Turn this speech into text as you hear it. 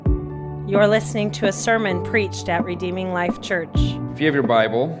You're listening to a sermon preached at Redeeming Life Church. If you have your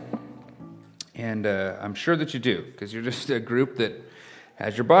Bible, and I'm sure that you do, because you're just a group that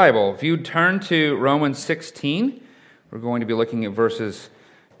has your Bible. If you turn to Romans 16, we're going to be looking at verses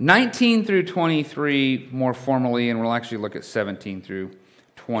 19 through 23 more formally, and we'll actually look at 17 through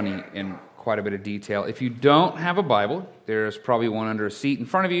 20 in quite a bit of detail. If you don't have a Bible, there's probably one under a seat in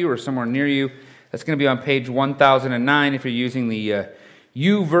front of you or somewhere near you. That's going to be on page 1009 if you're using the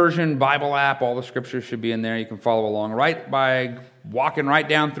YouVersion Bible app. All the scriptures should be in there. You can follow along right by walking right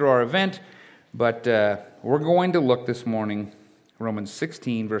down through our event. But we're going to look this morning, Romans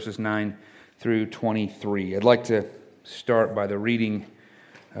 16, verses 9 through 23. I'd like to start by the reading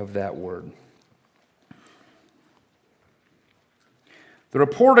of that word. The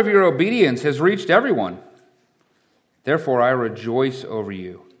report of your obedience has reached everyone. Therefore I rejoice over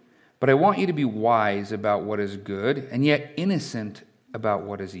you. But I want you to be wise about what is good, and yet innocent about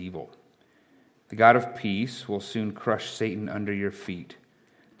what is evil. The God of peace will soon crush Satan under your feet.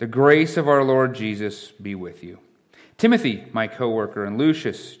 The grace of our Lord Jesus be with you. Timothy, my co-worker, and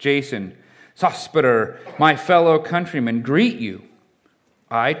Lucius, Jason, Sospater, my fellow countrymen, greet you.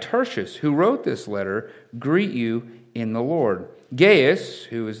 I, Tertius, who wrote this letter, greet you in the Lord. Gaius,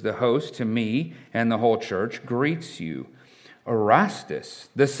 who is the host to me and the whole church, greets you. Erastus,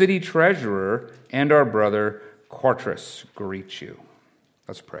 the city treasurer, and our brother Quartus greet you.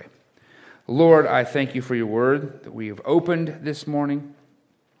 Let's pray. Lord, I thank you for your word that we have opened this morning,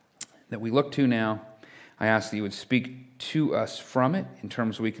 that we look to now. I ask that you would speak to us from it in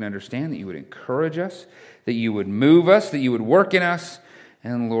terms we can understand, that you would encourage us, that you would move us, that you would work in us.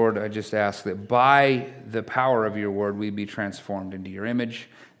 And Lord, I just ask that by the power of your word, we'd be transformed into your image,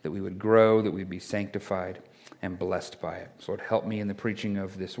 that we would grow, that we'd be sanctified and blessed by it. So Lord, help me in the preaching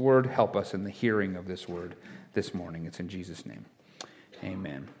of this word. Help us in the hearing of this word this morning. It's in Jesus' name.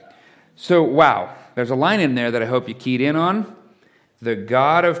 Amen. So, wow, there's a line in there that I hope you keyed in on. The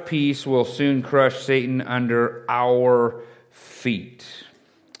God of peace will soon crush Satan under our feet.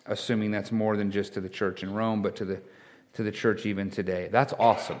 Assuming that's more than just to the church in Rome, but to the church even today. That's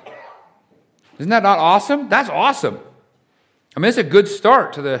awesome. Isn't that not awesome? That's awesome. I mean, it's a good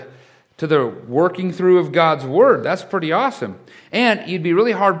start to the working through of God's word. That's pretty awesome. And you'd be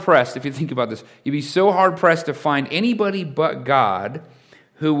really hard-pressed, if you think about this, you'd be so hard-pressed to find anybody but God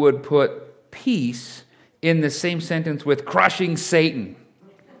who would put peace in the same sentence with crushing Satan.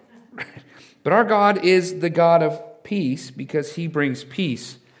 But our God is the God of peace because he brings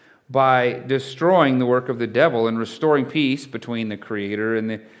peace by destroying the work of the devil and restoring peace between the creator and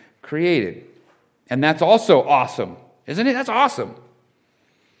the created. And that's also awesome, isn't it? That's awesome.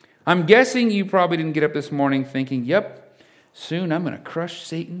 I'm guessing you probably didn't get up this morning thinking, yep, soon I'm going to crush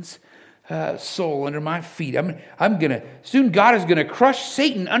Satan's soul under my feet. Soon God is going to crush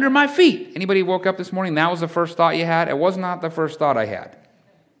Satan under my feet. Anybody woke up this morning, that was the first thought you had? It was not the first thought I had.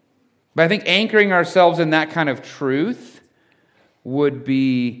 But I think anchoring ourselves in that kind of truth would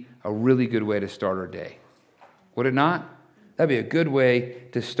be a really good way to start our day. Would it not? That'd be a good way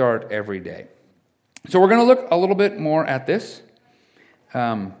to start every day. So we're going to look a little bit more at this.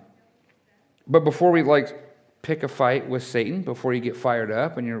 But before we pick a fight with Satan, before you get fired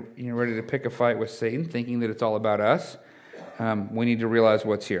up and you're ready to pick a fight with Satan, thinking that it's all about us, we need to realize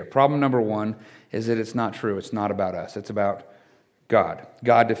what's here. Problem number one is that it's not true. It's not about us. It's about God.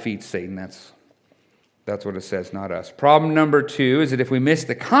 God defeats Satan. That's what it says, not us. Problem number two is that if we miss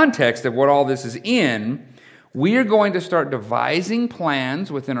the context of what all this is in, we are going to start devising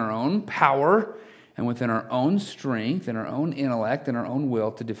plans within our own power and within our own strength and our own intellect and our own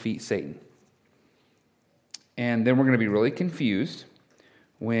will to defeat Satan. And then we're going to be really confused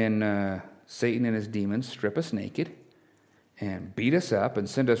when Satan and his demons strip us naked and beat us up and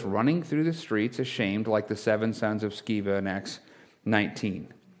send us running through the streets ashamed like the 7 sons of Sceva in Acts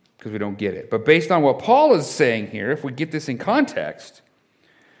 19, because we don't get it. But based on what Paul is saying here, if we get this in context,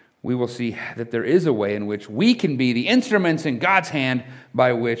 we will see that there is a way in which we can be the instruments in God's hand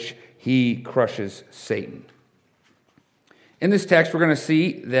by which he crushes Satan. In this text, we're going to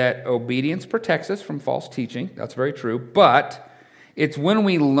see that obedience protects us from false teaching. That's very true. But it's when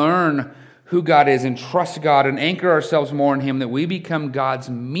we learn who God is and trust God and anchor ourselves more in him that we become God's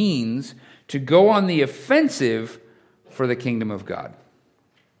means to go on the offensive for the kingdom of God.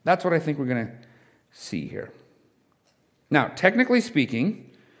 That's what I think we're going to see here. Now, technically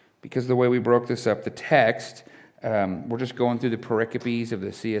speaking, because the way we broke this up, the text, we're just going through the pericopes of the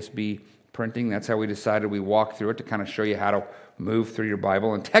CSB printing. That's how we decided we walk through it, to kind of show you how to move through your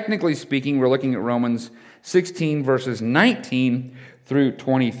Bible. And technically speaking, we're looking at Romans 16, verses 19 through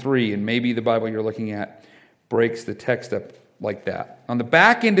 23. And maybe the Bible you're looking at breaks the text up like that. On the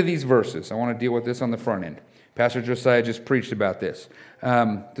back end of these verses, I want to deal with this on the front end. Pastor Josiah just preached about this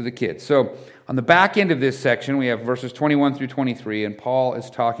to the kids. So on the back end of this section, we have verses 21 through 23, and Paul is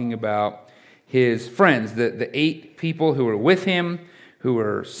talking about his friends, the 8 people who were with him, who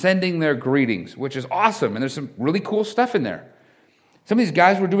were sending their greetings, which is awesome, and there's some really cool stuff in there. Some of these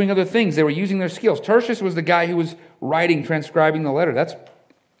guys were doing other things. They were using their skills. Tertius was the guy who was writing, transcribing the letter. That's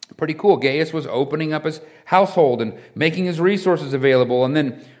pretty cool. Gaius was opening up his household and making his resources available. And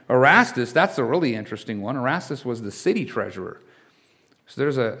then Erastus, that's a really interesting one. Erastus was the city treasurer. So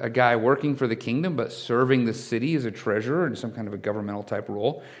there's a guy working for the kingdom, but serving the city as a treasurer in some kind of a governmental type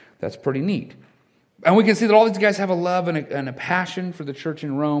role. That's pretty neat. And we can see that all these guys have a love and a passion for the church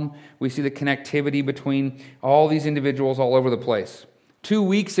in Rome. We see the connectivity between all these individuals all over the place. 2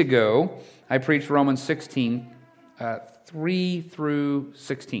 weeks ago, I preached Romans 16, 3 through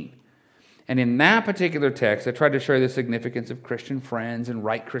 16. And in that particular text, I tried to show you the significance of Christian friends and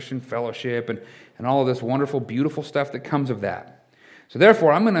right Christian fellowship and all of this wonderful, beautiful stuff that comes of that. So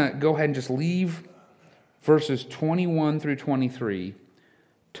therefore, I'm going to go ahead and just leave verses 21 through 23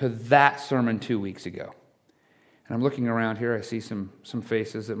 to that sermon 2 weeks ago. And I'm looking around here, I see some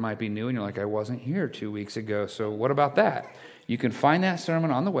faces that might be new, and you're like, I wasn't here 2 weeks ago, so what about that? You can find that sermon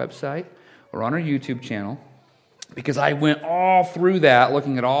on the website or on our YouTube channel, because I went all through that,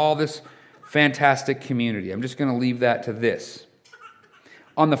 looking at all this fantastic community. I'm just going to leave that to this.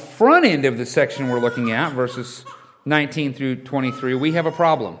 On the front end of the section we're looking at, verses 19 through 23, we have a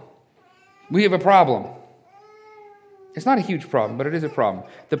problem. We have a problem. It's not a huge problem, but it is a problem.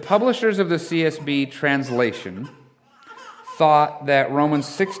 The publishers of the CSB translation thought that Romans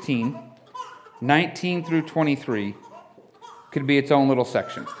 16, 19 through 23 could be its own little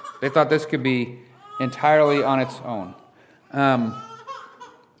section. They thought this could be entirely on its own.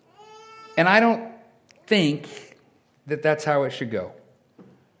 And I don't think that that's how it should go.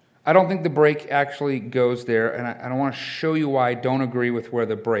 I don't think the break actually goes there, and I don't want to show you why I don't agree with where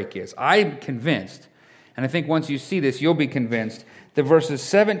the break is. I'm convinced, and I think once you see this, you'll be convinced, that verses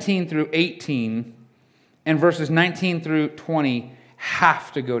 17 through 18 and verses 19 through 20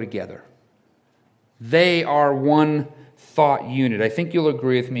 have to go together. They are one thought unit. I think you'll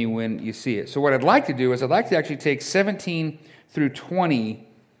agree with me when you see it. So what I'd like to do is I'd like to actually take 17 through 20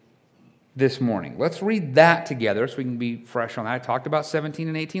 this morning. Let's read that together so we can be fresh on that. I talked about 17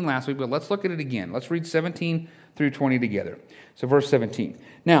 and 18 last week, but let's look at it again. Let's read 17 through 20 together. So verse 17.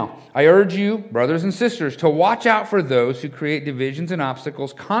 Now, I urge you, brothers and sisters, to watch out for those who create divisions and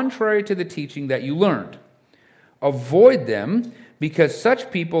obstacles contrary to the teaching that you learned. Avoid them, because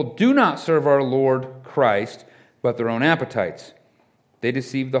such people do not serve our Lord Christ, but their own appetites. They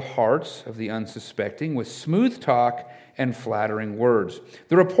deceive the hearts of the unsuspecting with smooth talk and flattering words.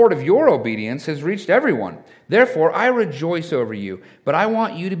 The report of your obedience has reached everyone. Therefore, I rejoice over you, but I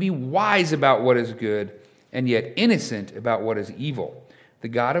want you to be wise about what is good and yet innocent about what is evil. The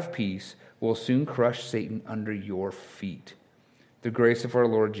God of peace will soon crush Satan under your feet. The grace of our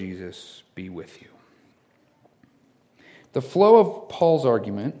Lord Jesus be with you. The flow of Paul's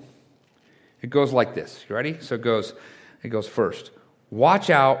argument, it goes like this. You ready? So it goes first. Watch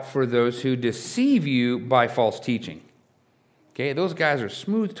out for those who deceive you by false teaching. Okay, those guys are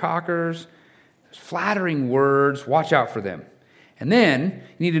smooth talkers, flattering words. Watch out for them. And then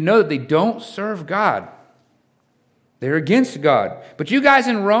you need to know that they don't serve God. They're against God. But you guys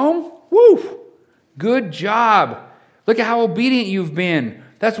in Rome, woo, good job. Look at how obedient you've been.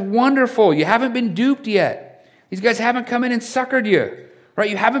 That's wonderful. You haven't been duped yet. These guys haven't come in and suckered you. Right?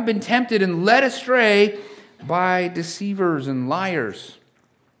 You haven't been tempted and led astray by deceivers and liars.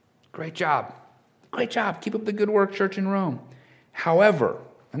 Great job. Great job. Keep up the good work, church in Rome. However,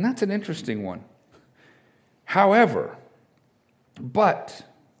 and that's an interesting one. However, but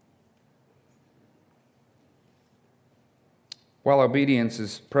while obedience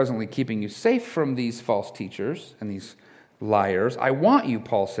is presently keeping you safe from these false teachers and these liars, I want you,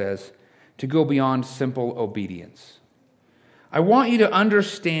 Paul says, to go beyond simple obedience. I want you to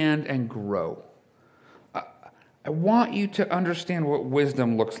understand and grow. I want you to understand what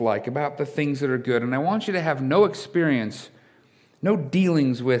wisdom looks like about the things that are good, and I want you to have no experience, no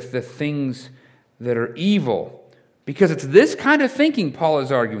dealings with the things that are evil, because it's this kind of thinking, Paul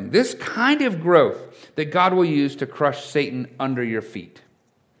is arguing, this kind of growth that God will use to crush Satan under your feet.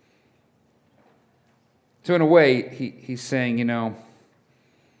 So in a way, he's saying,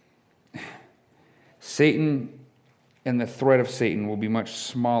 Satan and the threat of Satan will be much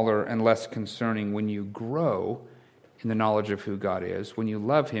smaller and less concerning when you grow in the knowledge of who God is, when you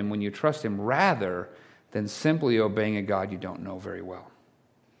love him, when you trust him, rather than simply obeying a God you don't know very well.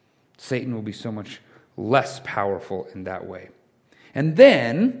 Satan will be so much less powerful in that way. And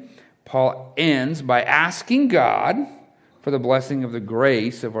then Paul ends by asking God for the blessing of the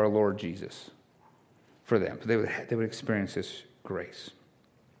grace of our Lord Jesus for them. They would experience this grace.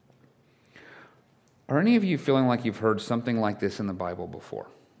 Are any of you feeling like you've heard something like this in the Bible before?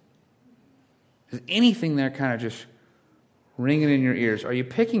 Is anything there kind of just ringing in your ears? Are you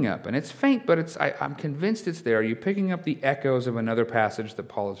picking up? And it's faint, but I'm convinced it's there. Are you picking up the echoes of another passage that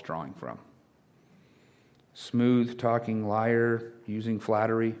Paul is drawing from? Smooth talking liar, using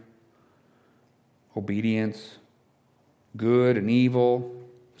flattery, obedience, good and evil,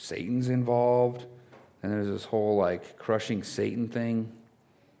 Satan's involved, and there's this whole like crushing Satan thing,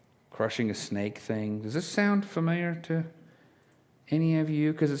 crushing a snake thing. Does this sound familiar to any of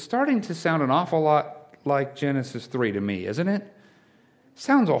you? Because it's starting to sound an awful lot like Genesis 3 to me, isn't it?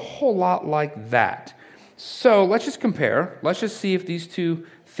 Sounds a whole lot like that. So let's just compare. Let's just see if these two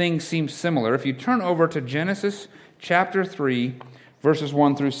things seem similar. If you turn over to Genesis chapter 3, verses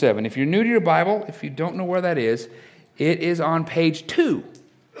 1 through 7. If you're new to your Bible, if you don't know where that is, it is on page 2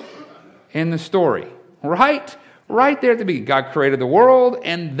 in the story. Right there at the beginning. God created the world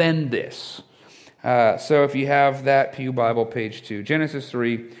and then this. So if you have that Pew Bible, page 2, Genesis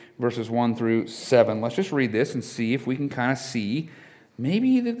 3, verses 1 through 7. Let's just read this and see if we can kind of see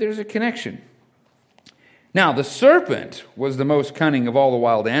maybe that there's a connection. Now, the serpent was the most cunning of all the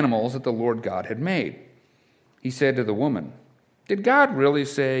wild animals that the Lord God had made. He said to the woman, "Did God really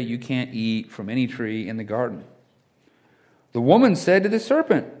say you can't eat from any tree in the garden?" The woman said to the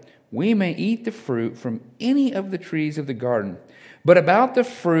serpent, "We may eat the fruit from any of the trees of the garden. But about the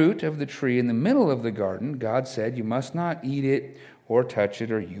fruit of the tree in the middle of the garden, God said, you must not eat it or touch it,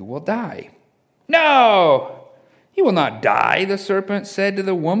 or you will die." "No, you will not die," the serpent said to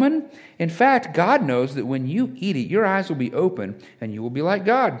the woman. "In fact, God knows that when you eat it, your eyes will be open, and you will be like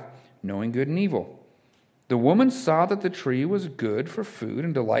God, knowing good and evil." The woman saw that the tree was good for food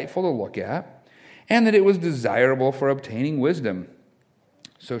and delightful to look at, and that it was desirable for obtaining wisdom.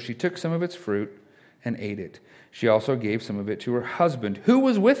 So she took some of its fruit and ate it. She also gave some of it to her husband, who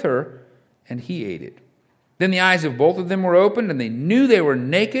was with her, and he ate it. Then the eyes of both of them were opened, and they knew they were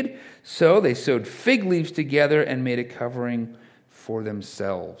naked, so they sewed fig leaves together and made a covering for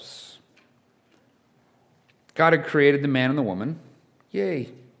themselves. God had created the man and the woman. Yay.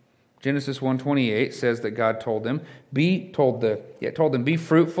 Genesis 1:28 says that God told them, be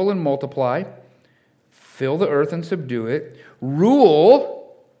fruitful and multiply, fill the earth and subdue it,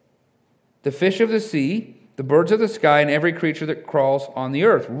 rule the fish of the sea, the birds of the sky, and every creature that crawls on the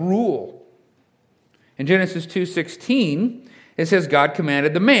earth. Rule. In Genesis 2:16, it says, God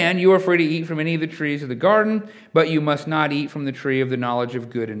commanded the man, "You are free to eat from any of the trees of the garden, but you must not eat from the tree of the knowledge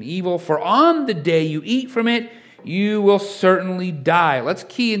of good and evil, for on the day you eat from it, you will certainly die." Let's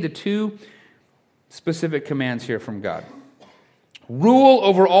key into two specific commands here from God. Rule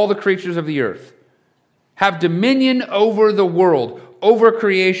over all the creatures of the earth. Have dominion over the world, over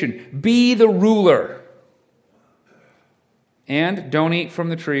creation. Be the ruler. And don't eat from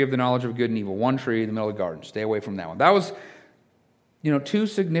the tree of the knowledge of good and evil. One tree in the middle of the garden. Stay away from that one. That was, two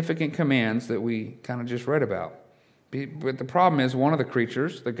significant commands that we kind of just read about. But the problem is, one of the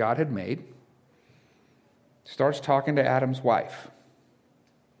creatures that God had made starts talking to Adam's wife.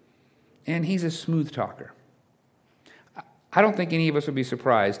 And he's a smooth talker. I don't think any of us would be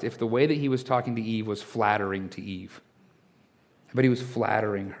surprised if the way that he was talking to Eve was flattering to Eve. But he was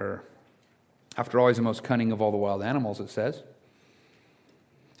flattering her. After all, he's the most cunning of all the wild animals, it says.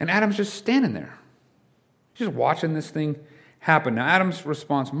 And Adam's just standing there, just watching this thing happen. Now, Adam's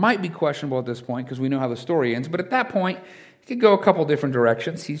response might be questionable at this point because we know how the story ends. But at that point, it could go a couple different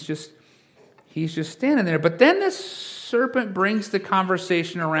directions. He's just standing there. But then this serpent brings the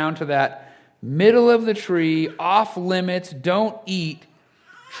conversation around to that middle of the tree, off limits, don't eat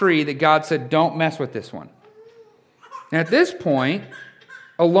tree that God said, don't mess with this one. And at this point,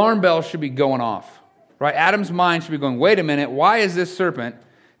 alarm bells should be going off, right? Adam's mind should be going, wait a minute, why is this serpent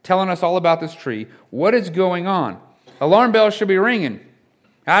telling us all about this tree? What is going on? Alarm bells should be ringing.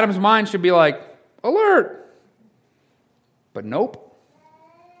 Adam's mind should be like, alert. But nope.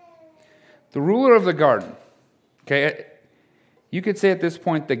 The ruler of the garden, okay, you could say at this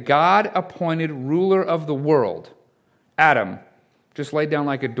point, the God-appointed ruler of the world, Adam, just laid down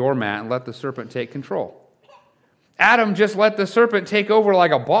like a doormat and let the serpent take control. Adam just let the serpent take over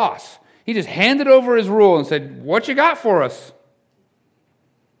like a boss. He just handed over his rule and said, what you got for us?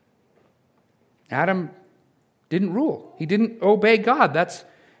 Adam didn't rule. He didn't obey God. That's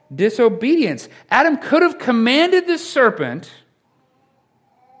disobedience. Adam could have commanded the serpent,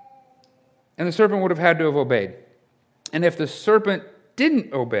 and the serpent would have had to have obeyed. And if the serpent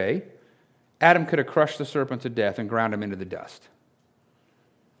didn't obey, Adam could have crushed the serpent to death and ground him into the dust.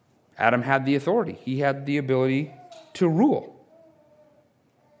 Adam had the authority. He had the ability to rule.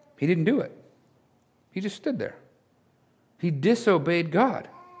 He didn't do it. He just stood there. He disobeyed God.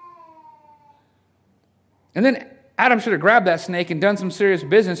 And then Adam should have grabbed that snake and done some serious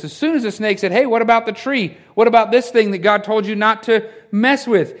business. As soon as the snake said, hey, what about the tree? What about this thing that God told you not to mess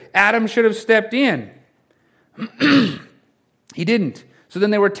with? Adam should have stepped in. He didn't. So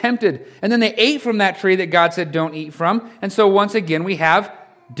then they were tempted. And then they ate from that tree that God said don't eat from. And so once again we have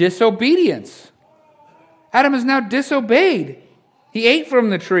disobedience. Adam has now disobeyed. He ate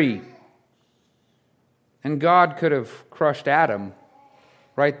from the tree. And God could have crushed Adam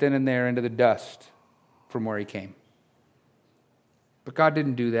right then and there into the dust from where he came. But God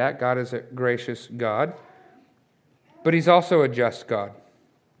didn't do that. God is a gracious God. But he's also a just God.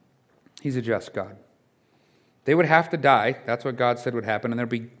 He's a just God. They would have to die. That's what God said would happen.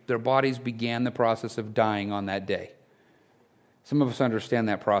 And their bodies began the process of dying on that day. Some of us understand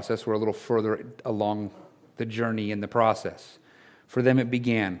that process. We're a little further along the journey in the process. For them, it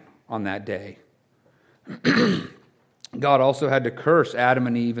began on that day. God also had to curse Adam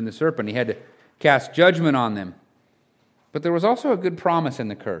and Eve and the serpent. He had to cast judgment on them. But there was also a good promise in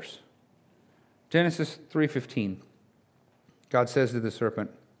the curse. Genesis 3:15. God says to the serpent,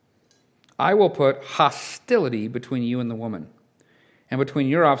 I will put hostility between you and the woman, and between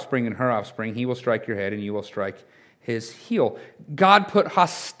your offspring and her offspring. He will strike your head, and you will strike his heel. God put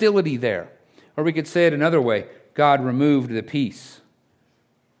hostility there. Or we could say it another way. God removed the peace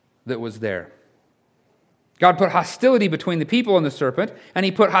that was there. God put hostility between the people and the serpent, and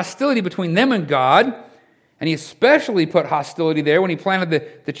he put hostility between them and God, and he especially put hostility there when he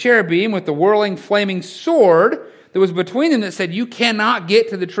planted the cherubim with the whirling, flaming sword that was between them that said, you cannot get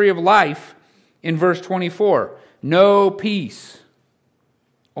to the tree of life in verse 24. No peace,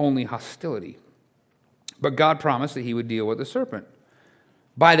 only hostility. But God promised that he would deal with the serpent.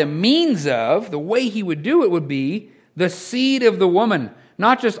 By the means of, the way he would do it would be the seed of the woman.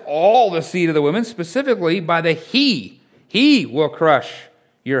 Not just all the seed of the woman, specifically by the he. He will crush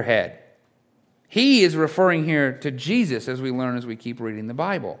your head. He is referring here to Jesus, as we learn as we keep reading the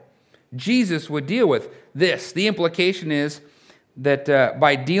Bible. Jesus would deal with this. The implication is that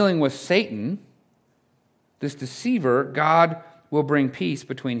by dealing with Satan, this deceiver, God will bring peace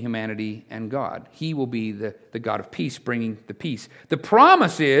between humanity and God. He will be the God of peace, bringing the peace. The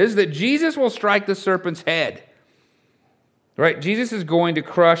promise is that Jesus will strike the serpent's head. Right? Jesus is going to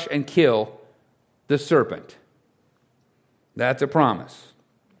crush and kill the serpent. That's a promise.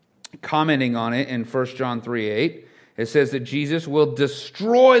 Commenting on it in 1 John 3:8, it says that Jesus will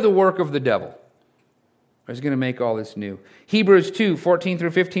destroy the work of the devil. He's going to make all this new. Hebrews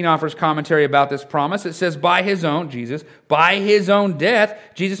 2:14-15 offers commentary about this promise. It says, by his own death,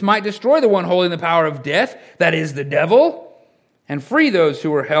 Jesus might destroy the one holding the power of death, that is the devil, and free those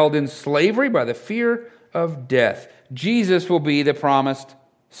who were held in slavery by the fear of death. Jesus will be the promised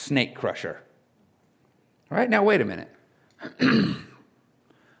snake crusher. All right, now wait a minute.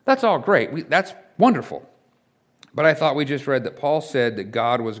 That's all great. That's wonderful. But I thought we just read that Paul said that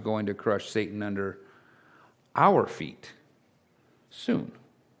God was going to crush Satan under our feet soon.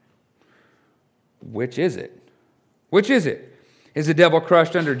 Which is it? Which is it? Is the devil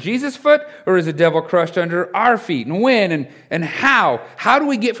crushed under Jesus' foot, or is the devil crushed under our feet? And when and how? How do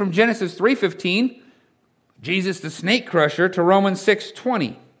we get from Genesis 3:15, Jesus the snake crusher, to Romans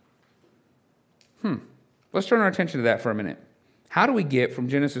 6:20? Let's turn our attention to that for a minute. How do we get from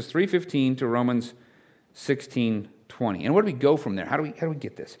Genesis 3:15 to Romans 16:20? And where do we go from there? How do we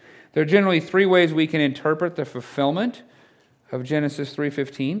get this? There are generally three ways we can interpret the fulfillment of Genesis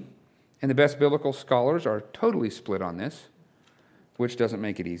 3:15, and the best biblical scholars are totally split on this, which doesn't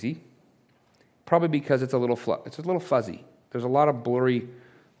make it easy. Probably because it's a little fuzzy. There's a lot of blurry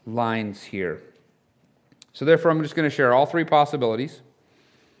lines here. So therefore, I'm just going to share all three possibilities.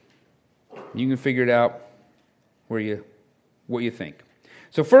 You can figure it out what you think.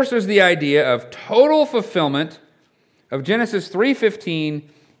 So first, there's the idea of total fulfillment of Genesis 3:15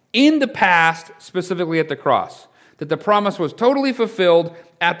 in the past, specifically at the cross. That the promise was totally fulfilled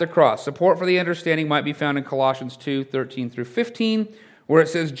at the cross. Support for the understanding might be found in Colossians 2:13-15, where it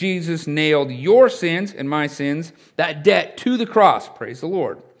says, Jesus nailed your sins and my sins, that debt, to the cross. Praise the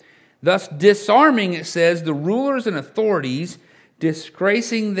Lord. Thus disarming, it says, the rulers and authorities,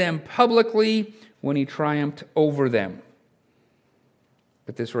 disgracing them publicly when he triumphed over them.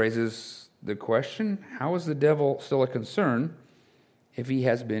 But this raises the question, how is the devil still a concern if he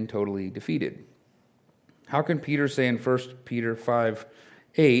has been totally defeated? How can Peter say in 1 Peter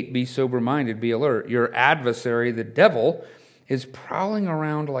 5:8, be sober-minded, be alert? Your adversary, the devil, is prowling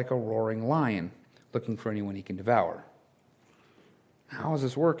around like a roaring lion, looking for anyone he can devour. How is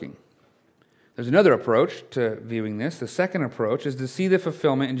this working? There's another approach to viewing this. The second approach is to see the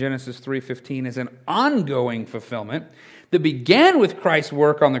fulfillment in Genesis 3:15 as an ongoing fulfillment that began with Christ's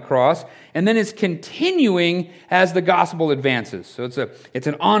work on the cross and then is continuing as the gospel advances. So it's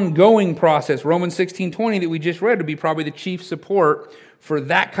an ongoing process. Romans 16:20 that we just read would be probably the chief support for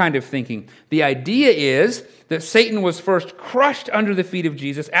that kind of thinking. The idea is that Satan was first crushed under the feet of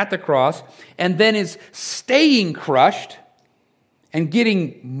Jesus at the cross and then is staying crushed and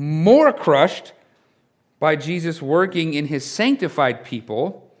getting more crushed by Jesus working in his sanctified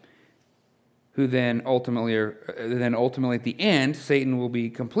people, who then ultimately at the end, Satan will be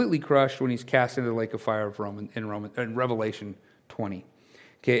completely crushed when he's cast into the lake of fire in Revelation 20.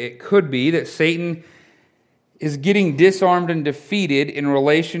 Okay, it could be that Satan is getting disarmed and defeated in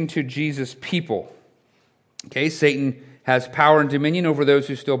relation to Jesus' people. Okay, Satan has power and dominion over those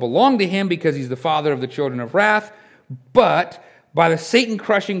who still belong to him because he's the father of the children of wrath, but by the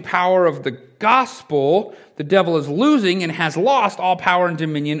Satan-crushing power of the gospel, the devil is losing and has lost all power and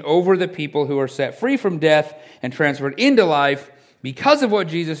dominion over the people who are set free from death and transferred into life because of what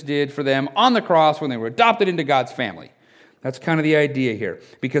Jesus did for them on the cross when they were adopted into God's family. That's kind of the idea here.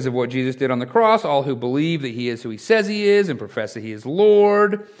 Because of what Jesus did on the cross, all who believe that he is who he says he is and profess that he is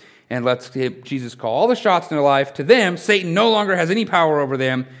Lord and lets Jesus call all the shots in their life, to them, Satan no longer has any power over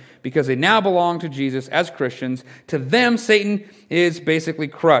them, because they now belong to Jesus as Christians. To them, Satan is basically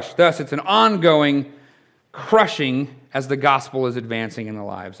crushed. Thus, it's an ongoing crushing as the gospel is advancing in the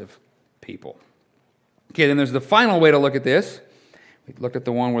lives of people. Okay, then there's the final way to look at this. We looked at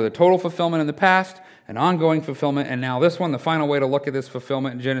the one where the total fulfillment in the past, an ongoing fulfillment, and now this one, the final way to look at this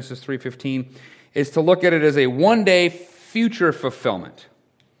fulfillment in Genesis 3:15, is to look at it as a one-day future fulfillment.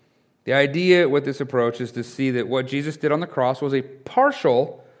 The idea with this approach is to see that what Jesus did on the cross was a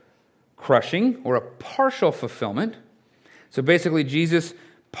partial crushing or a partial fulfillment. So basically, Jesus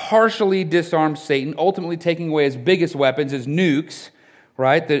partially disarmed Satan, ultimately taking away his biggest weapons, his nukes,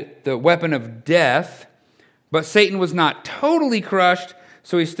 right? The weapon of death. But Satan was not totally crushed,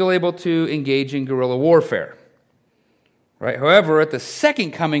 so he's still able to engage in guerrilla warfare. Right? However, at the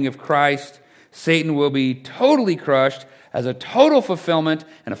second coming of Christ, Satan will be totally crushed as a total fulfillment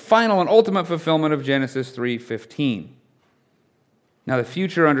and a final and ultimate fulfillment of Genesis 3:15. Now, the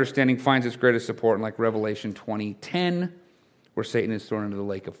future understanding finds its greatest support in like Revelation 20:10, where Satan is thrown into the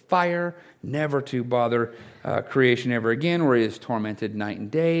lake of fire, never to bother creation ever again, where he is tormented night and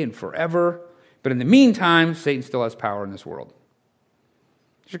day and forever. But in the meantime, Satan still has power in this world.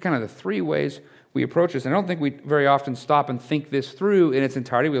 These are kind of the three ways we approach this. And I don't think we very often stop and think this through in its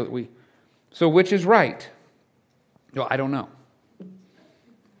entirety. So which is right? Well, I don't know.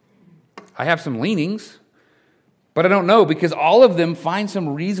 I have some leanings, but I don't know, because all of them find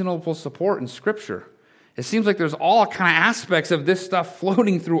some reasonable support in Scripture. It seems like there's all kind of aspects of this stuff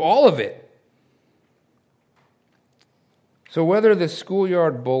floating through all of it. So whether the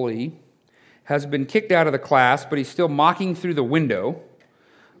schoolyard bully has been kicked out of the class, but he's still mocking through the window,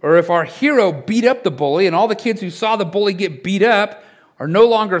 or if our hero beat up the bully and all the kids who saw the bully get beat up are no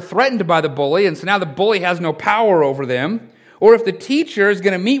longer threatened by the bully, and so now the bully has no power over them, or if the teacher is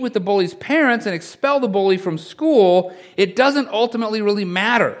going to meet with the bully's parents and expel the bully from school, it doesn't ultimately really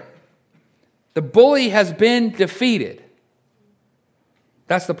matter. The bully has been defeated.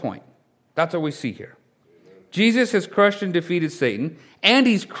 That's the point. That's what we see here. Jesus has crushed and defeated Satan, and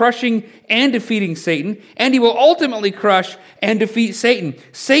he's crushing and defeating Satan, and he will ultimately crush and defeat Satan.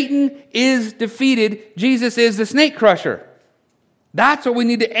 Satan is defeated. Jesus is the snake crusher. That's what we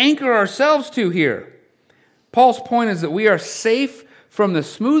need to anchor ourselves to here. Paul's point is that we are safe from the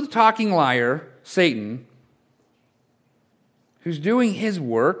smooth-talking liar, Satan, who's doing his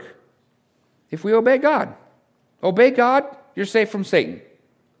work if we obey God. Obey God, you're safe from Satan.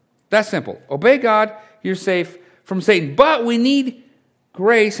 That's simple. Obey God, you're safe from Satan. But we need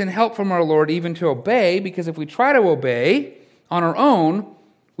grace and help from our Lord even to obey, because if we try to obey on our own,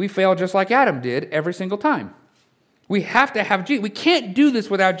 we fail just like Adam did every single time. We have to have Jesus. We can't do this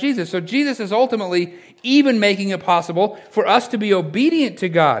without Jesus. So Jesus is ultimately even making it possible for us to be obedient to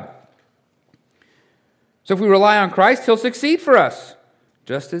God. So if we rely on Christ, he'll succeed for us,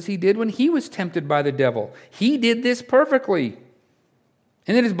 just as he did when he was tempted by the devil. He did this perfectly.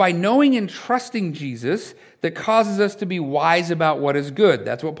 And it is by knowing and trusting Jesus that causes us to be wise about what is good.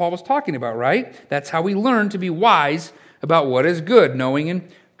 That's what Paul was talking about, right? That's how we learn to be wise about what is good, knowing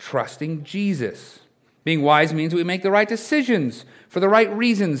and trusting Jesus. Being wise means we make the right decisions for the right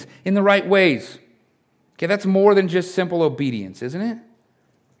reasons in the right ways. Okay, that's more than just simple obedience, isn't it?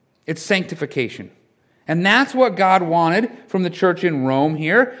 It's sanctification. And that's what God wanted from the church in Rome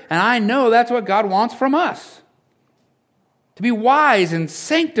here. And I know that's what God wants from us. To be wise and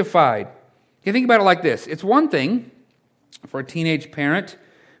sanctified. You think about it like this. It's one thing for a teenage parent,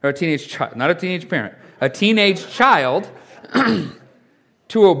 or a teenage child, not a teenage parent, a teenage child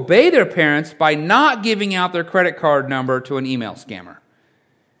to obey their parents by not giving out their credit card number to an email scammer.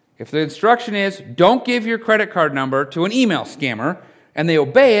 If the instruction is, don't give your credit card number to an email scammer, and they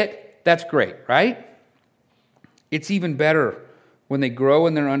obey it, that's great, right? It's even better when they grow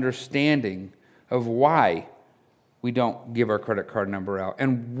in their understanding of why we don't give our credit card number out,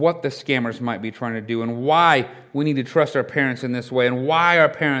 and what the scammers might be trying to do, and why we need to trust our parents in this way, and why our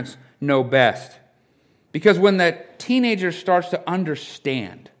parents know best. Because when that teenager starts to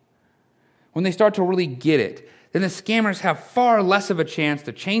understand, when they start to really get it, then the scammers have far less of a chance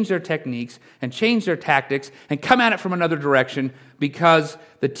to change their techniques and change their tactics and come at it from another direction, because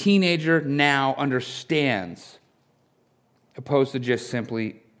the teenager now understands, opposed to just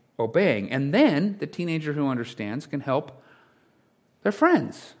simply obeying. And then the teenager who understands can help their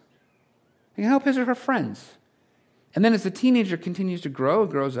friends. They can help his or her friends. And then as the teenager continues to grow,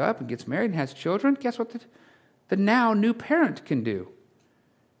 grows up and gets married and has children, guess what the now new parent can do?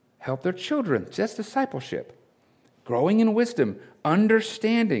 Help their children. That's discipleship. Growing in wisdom,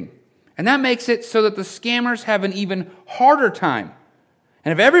 understanding. And that makes it so that the scammers have an even harder time.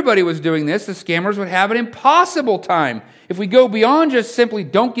 And if everybody was doing this, the scammers would have an impossible time. If we go beyond just simply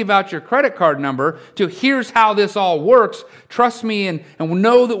don't give out your credit card number to here's how this all works, trust me and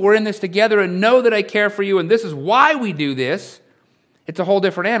know that we're in this together and know that I care for you and this is why we do this, it's a whole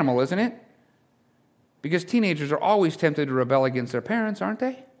different animal, isn't it? Because teenagers are always tempted to rebel against their parents, aren't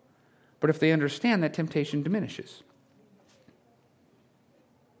they? But if they understand, that temptation diminishes.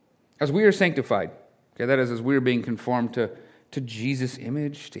 As we are sanctified, okay, that is, as we are being conformed to Jesus'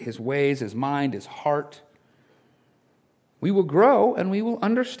 image, to his ways, his mind, his heart, we will grow and we will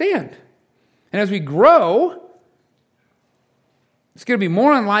understand. And as we grow, it's going to be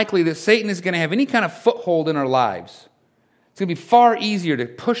more unlikely that Satan is going to have any kind of foothold in our lives. It's going to be far easier to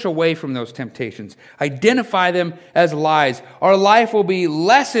push away from those temptations, identify them as lies. Our life will be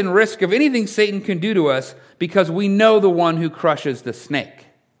less in risk of anything Satan can do to us because we know the one who crushes the snake.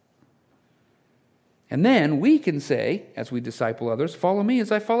 And then we can say, as we disciple others, follow me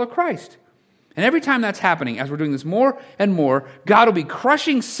as I follow Christ. And every time that's happening, as we're doing this more and more, God will be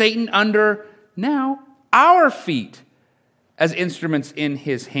crushing Satan under, now, our feet as instruments in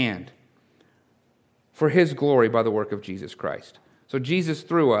his hand for his glory by the work of Jesus Christ. So Jesus,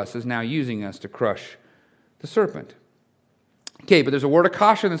 through us, is now using us to crush the serpent. Okay, but there's a word of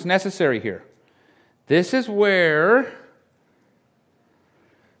caution that's necessary here. This is where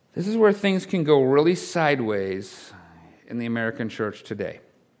things can go really sideways in the American church today.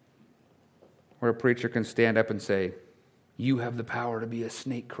 Where a preacher can stand up and say, you have the power to be a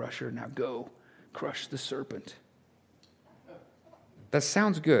snake crusher, now go crush the serpent. That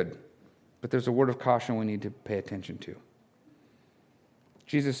sounds good, but there's a word of caution we need to pay attention to.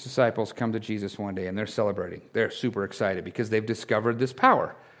 Jesus' disciples come to Jesus one day and they're celebrating. They're super excited because they've discovered this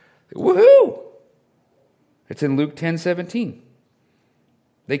power. Woohoo! It's in Luke 10:17.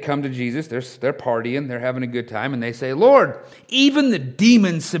 They come to Jesus, they're partying, they're having a good time, and they say, Lord, even the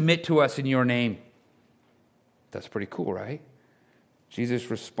demons submit to us in your name. That's pretty cool, right? Jesus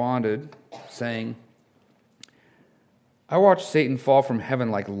responded saying, I watched Satan fall from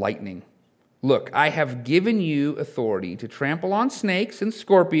heaven like lightning. Look, I have given you authority to trample on snakes and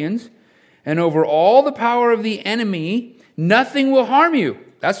scorpions, and over all the power of the enemy, nothing will harm you.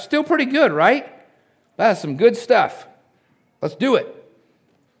 That's still pretty good, right? That's some good stuff. Let's do it.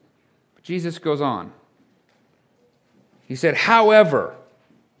 Jesus goes on. He said, however,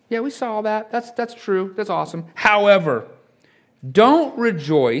 yeah, we saw that. That's true. That's awesome. However, don't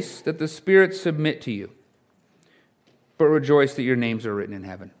rejoice that the spirits submit to you, but rejoice that your names are written in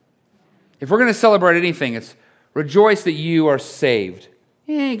heaven. If we're going to celebrate anything, it's rejoice that you are saved.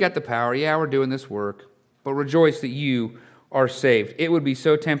 Yeah, you got the power. Yeah, we're doing this work. But rejoice that you are saved. It would be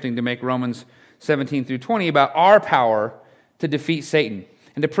so tempting to make Romans 17 through 20 about our power to defeat Satan.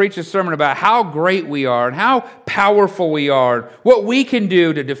 And to preach a sermon about how great we are and how powerful we are, what we can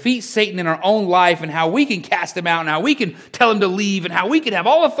do to defeat Satan in our own life and how we can cast him out and how we can tell him to leave and how we can have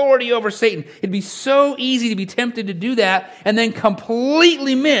all authority over Satan. It'd be so easy to be tempted to do that and then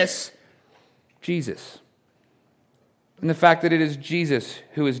completely miss Jesus. And the fact that it is Jesus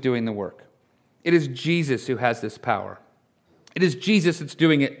who is doing the work. It is Jesus who has this power. It is Jesus that's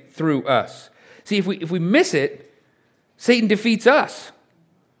doing it through us. See, if we miss it, Satan defeats us.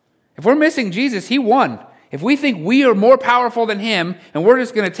 If we're missing Jesus, he won. If we think we are more powerful than him and we're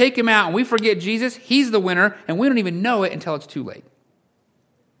just going to take him out and we forget Jesus, he's the winner and we don't even know it until it's too late.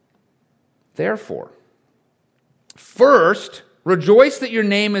 Therefore, first, rejoice that your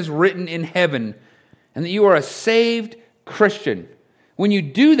name is written in heaven and that you are a saved Christian. When you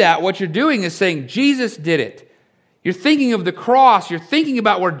do that, what you're doing is saying, Jesus did it. You're thinking of the cross. You're thinking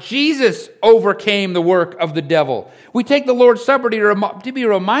about where Jesus overcame the work of the devil. We take the Lord's Supper to be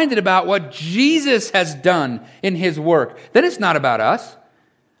reminded about what Jesus has done in his work. Then it's not about us.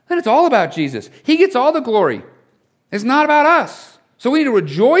 Then it's all about Jesus. He gets all the glory. It's not about us. So we need to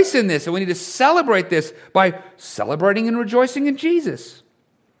rejoice in this, and we need to celebrate this by celebrating and rejoicing in Jesus.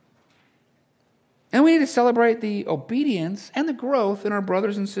 And we need to celebrate the obedience and the growth in our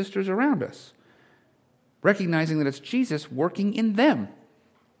brothers and sisters around us, recognizing that it's Jesus working in them.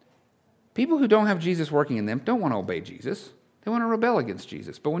 People who don't have Jesus working in them don't want to obey Jesus. They want to rebel against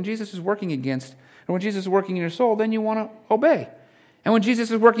Jesus. But when Jesus is working in your soul, then you want to obey. And when Jesus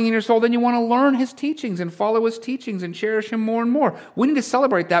is working in your soul, then you want to learn his teachings and follow his teachings and cherish him more and more. We need to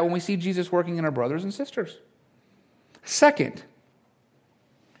celebrate that when we see Jesus working in our brothers and sisters. Second,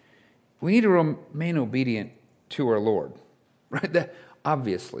 we need to remain obedient to our Lord, right? That,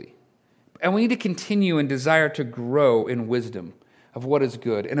 obviously. And we need to continue and desire to grow in wisdom of what is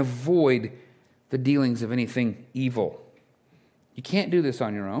good and avoid the dealings of anything evil. You can't do this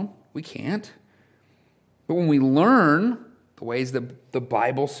on your own. We can't. But when we learn the ways that the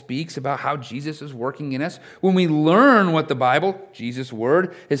Bible speaks about how Jesus is working in us, when we learn what the Bible, Jesus'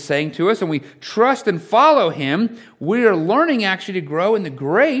 word, is saying to us, and we trust and follow him, we are learning actually to grow in the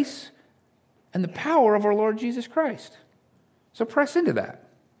grace and the power of our Lord Jesus Christ. So press into that.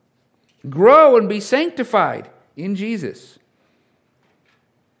 Grow and be sanctified in Jesus.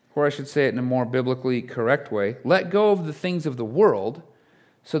 Or I should say it in a more biblically correct way, let go of the things of the world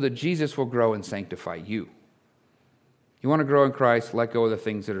so that Jesus will grow and sanctify you. You want to grow in Christ, let go of the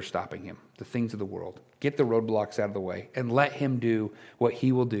things that are stopping him, the things of the world. Get the roadblocks out of the way and let him do what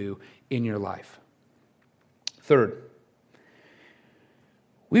he will do in your life. Third,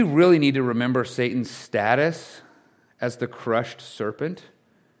 we really need to remember Satan's status as the crushed serpent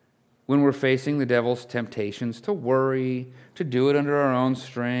when we're facing the devil's temptations to worry, to do it under our own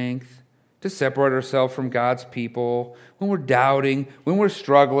strength, to separate ourselves from God's people, when we're doubting, when we're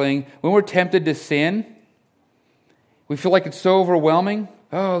struggling, when we're tempted to sin. We feel like it's so overwhelming.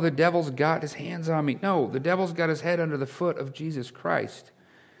 Oh, the devil's got his hands on me. No, the devil's got his head under the foot of Jesus Christ.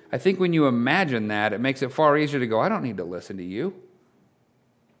 I think when you imagine that, it makes it far easier to go, I don't need to listen to you.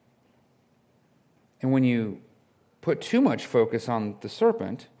 And when you put too much focus on the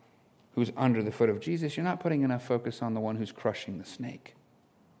serpent, who's under the foot of Jesus, you're not putting enough focus on the one who's crushing the snake.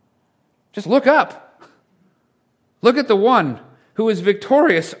 Just look up. Look at the one who is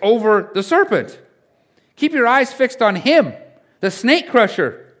victorious over the serpent. Keep your eyes fixed on him, the snake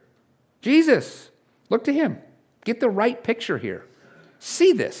crusher, Jesus. Look to him. Get the right picture here.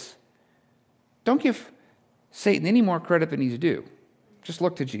 See this. Don't give Satan any more credit than he's due. Just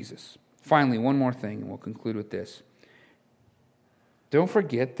look to Jesus. Finally, one more thing, and we'll conclude with this. Don't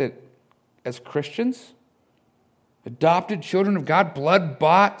forget that as Christians, adopted children of God,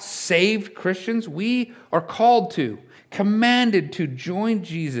 blood-bought, saved Christians, we are called to, commanded to join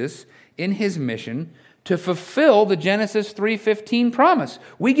Jesus in his mission to fulfill the Genesis 3:15 promise.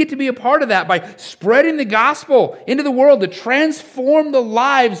 We get to be a part of that by spreading the gospel into the world to transform the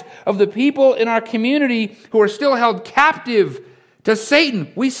lives of the people in our community who are still held captive to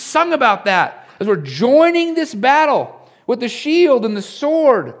Satan. We sung about that as we're joining this battle with the shield and the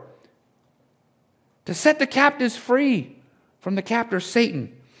sword to set the captives free from the captor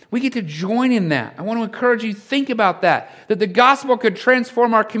Satan. We get to join in that. I want to encourage you to think about that the gospel could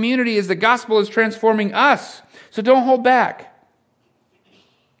transform our community as the gospel is transforming us. So don't hold back.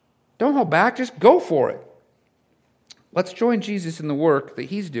 Don't hold back, just go for it. Let's join Jesus in the work that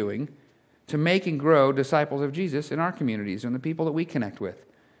he's doing to make and grow disciples of Jesus in our communities and the people that we connect with.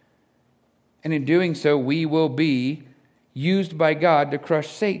 And in doing so, we will be used by God to crush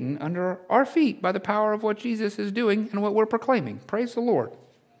Satan under our feet by the power of what Jesus is doing and what we're proclaiming. Praise the Lord.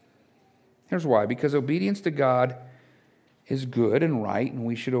 Here's why. Because obedience to God is good and right, and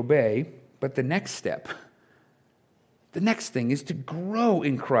we should obey. But the next step, the next thing is to grow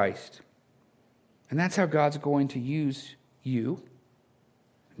in Christ. And that's how God's going to use you,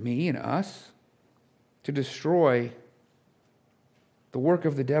 me, and us to destroy the work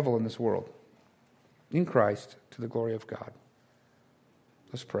of the devil in this world. In Christ, to the glory of God.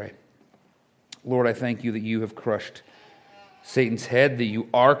 Let's pray. Lord, I thank you that you have crushed Satan's head, that you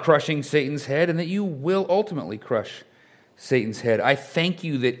are crushing Satan's head, and that you will ultimately crush Satan's head. I thank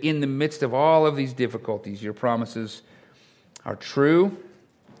you that in the midst of all of these difficulties, your promises are true.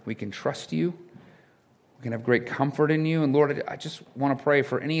 We can trust you. We can have great comfort in you. And Lord, I just want to pray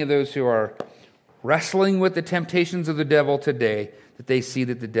for any of those who are wrestling with the temptations of the devil today, that they see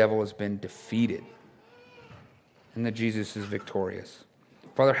that the devil has been defeated and that Jesus is victorious.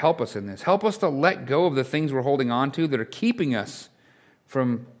 Father, help us in this. Help us to let go of the things we're holding on to that are keeping us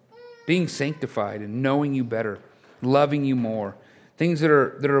from being sanctified and knowing you better, loving you more. Things that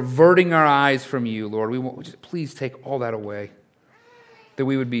are averting our eyes from you, Lord. Just please take all that away. That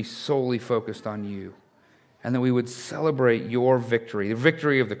we would be solely focused on you. And that we would celebrate your victory. The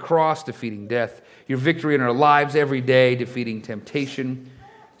victory of the cross, defeating death. Your victory in our lives every day, defeating temptation,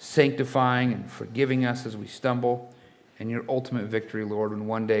 sanctifying and forgiving us as we stumble. And your ultimate victory, Lord, when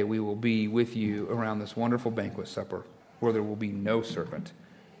one day we will be with you around this wonderful banquet supper where there will be no serpent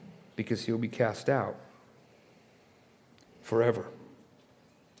because he will be cast out forever.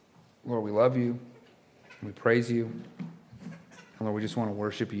 Lord, we love you. We praise you. And Lord, we just want to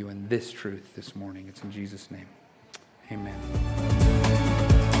worship you in this truth this morning. It's in Jesus' name. Amen.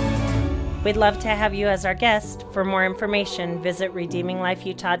 We'd love to have you as our guest. For more information, visit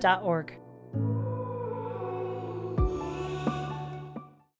redeeminglifeutah.org.